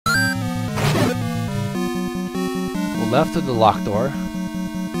left of the locked door.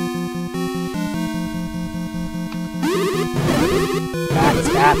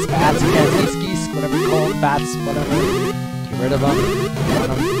 Bats, geese, whatever you call them, bats, whatever. Get rid of them.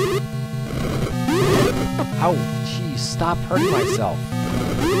 Ow, jeez, stop hurting myself.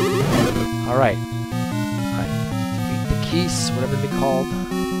 Alright. Defeat the keys, whatever they're called.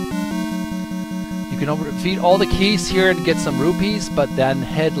 You can defeat all the keys here and get some rupees, but then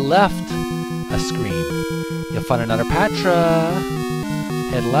head left a screen. You'll find another Patra.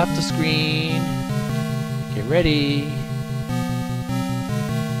 Head left a screen. Get ready.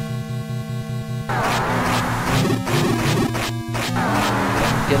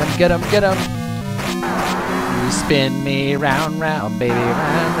 Get him. You spin me round, round, baby,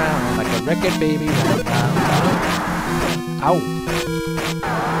 round, round, like a record, baby, round, round, round. Ow.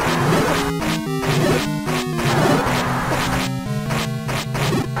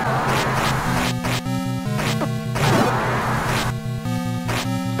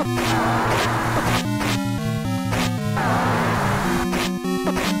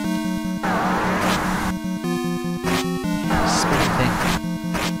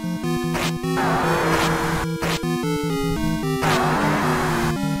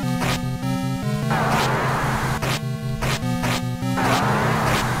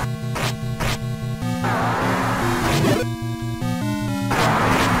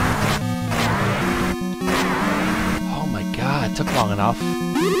 Long enough.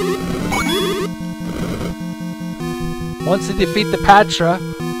 Once you defeat the Patra,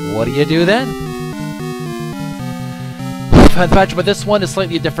 what do you do then? But this one is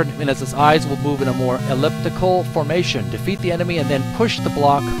slightly different, and as its eyes will move in a more elliptical formation. Defeat the enemy and then push the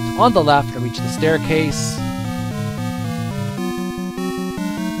block on the left and reach the staircase.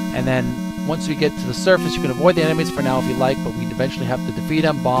 And then once we get to the surface, you can avoid the enemies for now if you like, but we eventually have to defeat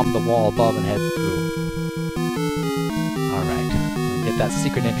them, bomb the wall above, and head through. Get that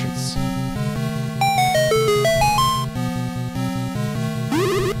secret entrance.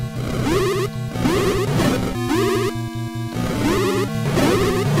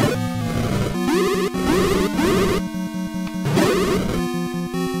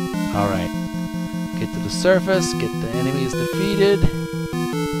 Alright. Get to the surface, get the enemies defeated.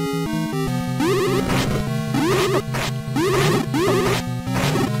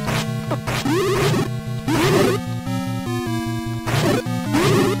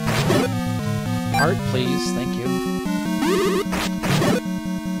 Heart, please. Thank you.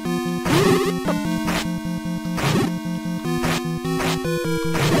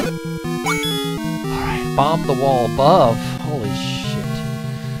 Alright, bomb the wall above. Holy shit.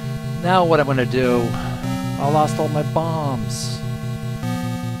 Now what I'm gonna do? I lost all my bombs.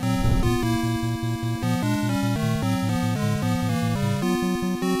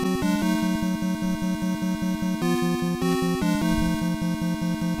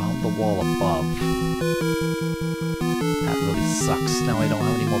 Wall above. That really sucks. Now I don't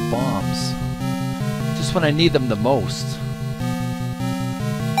have any more bombs. Just when I need them the most.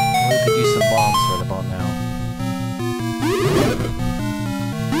 I could use some bombs right about now.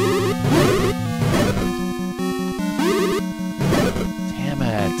 Damn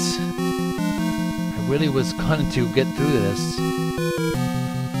it. I really was going to get through this.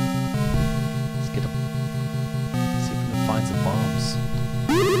 Let's get them. Let's see if we can find some bombs.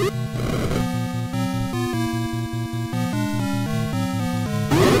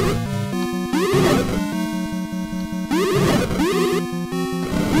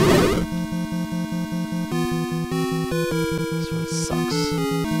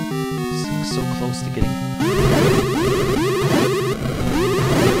 To getting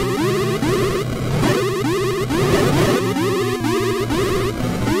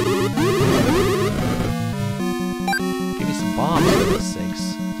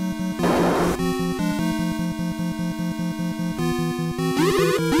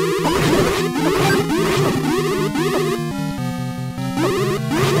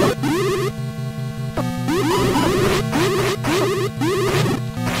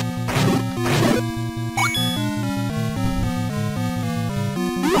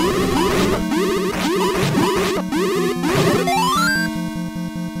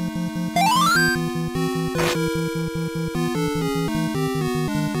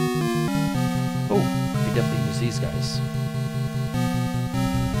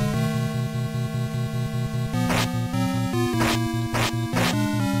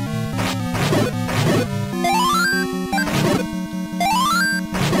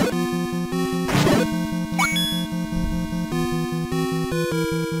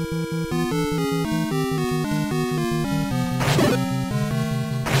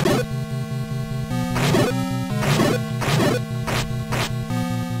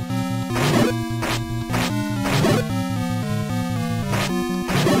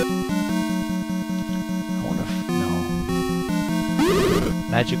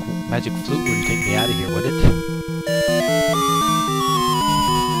Magic flute wouldn't take me out of here, would it?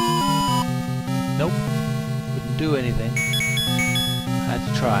 Nope. Wouldn't do anything. I had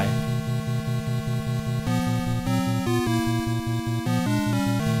to try.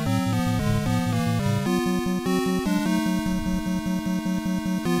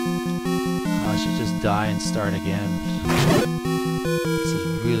 Oh, I should just die and start again. This is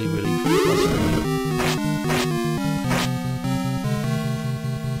really, really frustrating.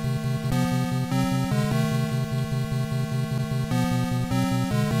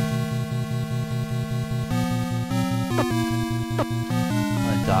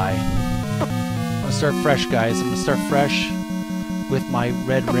 I'm gonna start fresh, guys. I'm gonna start fresh with my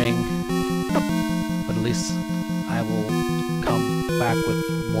red ring, but at least I will come back with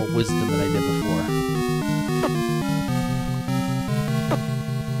more wisdom than I did before.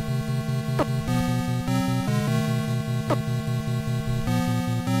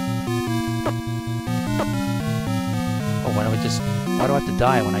 Oh, why do I have to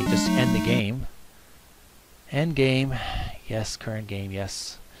die when I just end the game? End game. Yes, current game,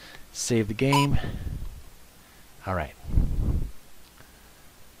 yes. Save the game. Alright.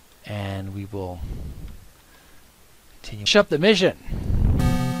 And we will continue. Finish up the mission.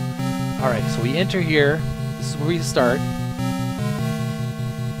 Alright, so we enter here. This is where we start.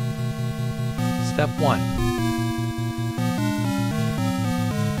 Step 1.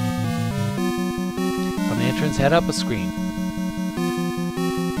 From the entrance, head up a screen.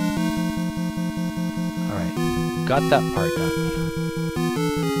 Alright, got that part done.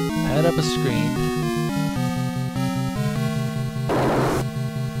 Head up a screen.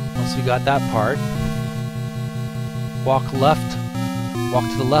 Once we got that part, walk left, walk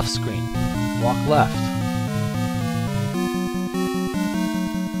to the left screen. Walk left.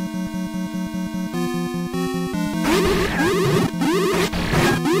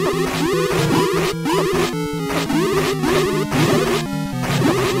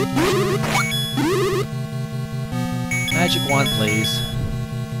 Magic wand, please.